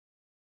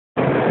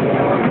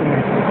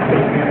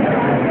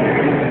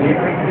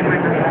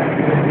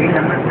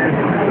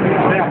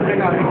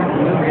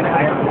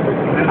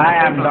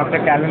Dr.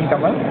 Calvin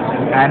Kamal,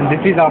 and this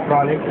is our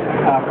project.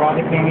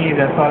 Project name is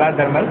solar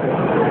thermal,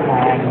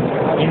 and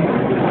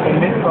in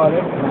this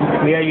project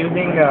we are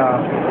using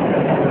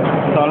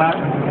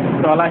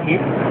solar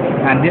heat,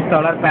 and this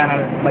solar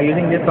panel. By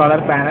using this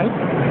solar panel,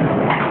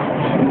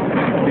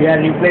 we are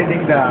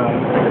replacing the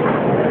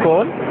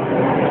coal.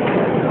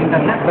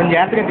 కొంచెం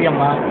జాగ్రత్తగా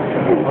తీయమ్మా.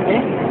 Okay,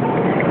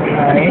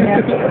 ఏం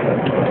చేస్తాం?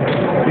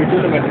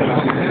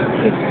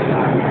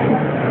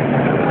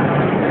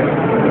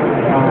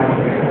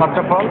 First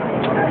of all,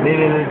 we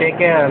will take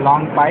a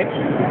long pipe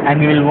and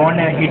we will wound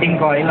a heating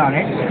coil on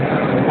it,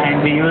 and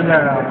we use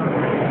a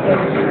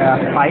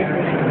pipe,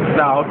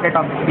 the outlet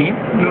of the steam,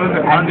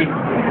 and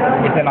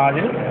it's a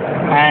nozzle,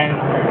 and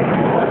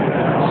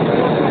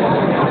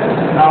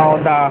now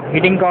the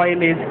heating coil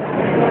is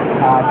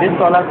this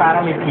solar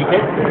panel is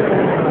heated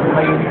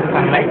by using the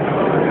sunlight.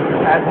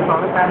 As the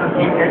solar panel is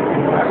heated,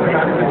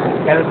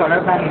 as the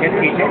solar panel gets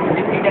heated,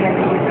 this heat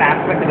energy is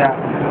transferred to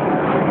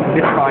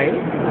this coil,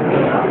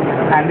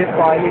 and this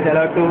coil is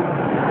allowed to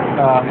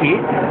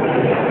heat.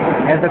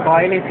 As the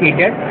coil is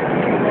heated,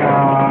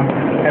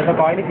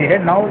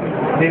 now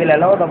we will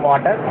allow the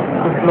water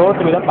to flow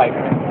through the pipe.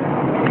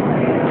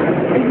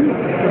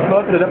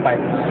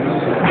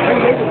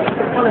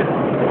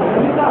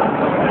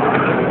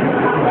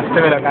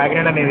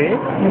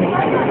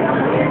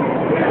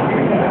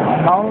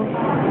 Now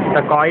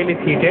the coil is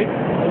heated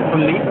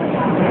fully.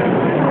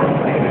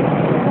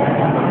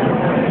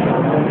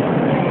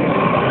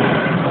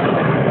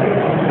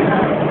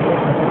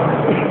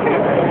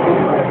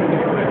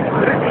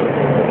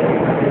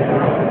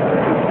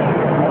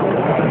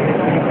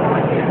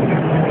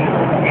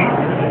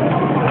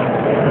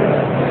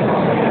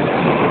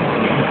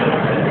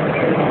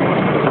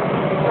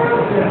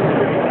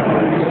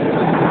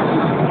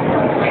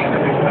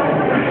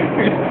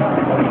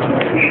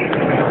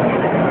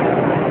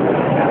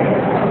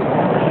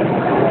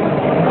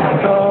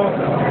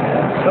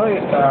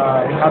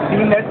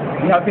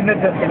 You have seen that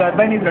the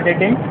turbine is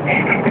rotating.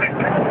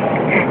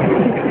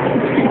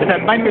 The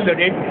turbine will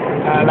rotate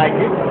like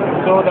this.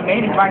 So the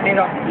main advantage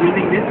of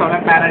using this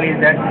solar panel is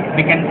that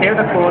we can save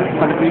the coal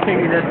for the future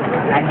users,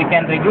 and we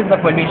can reduce the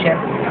pollution.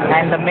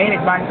 And the main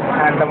advantage,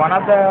 and one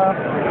of the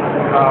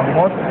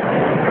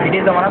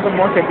one of the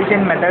most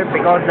efficient methods,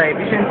 because the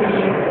efficiency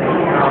is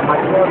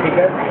much more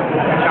bigger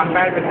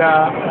compared to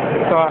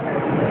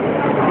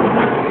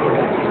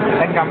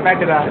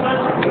the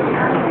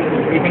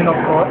heating of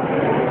coal.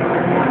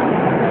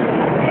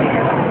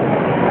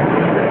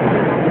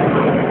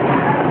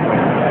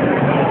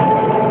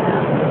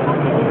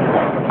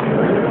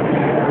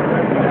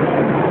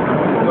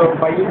 So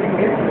by using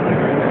this,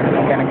 we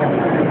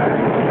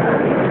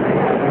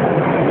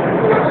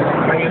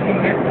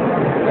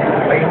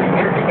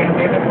can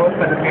save the coal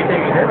for the future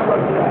users.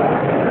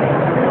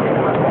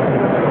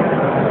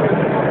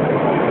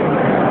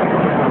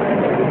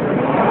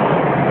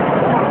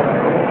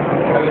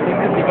 By using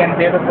this, we can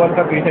save the coal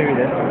for future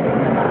users.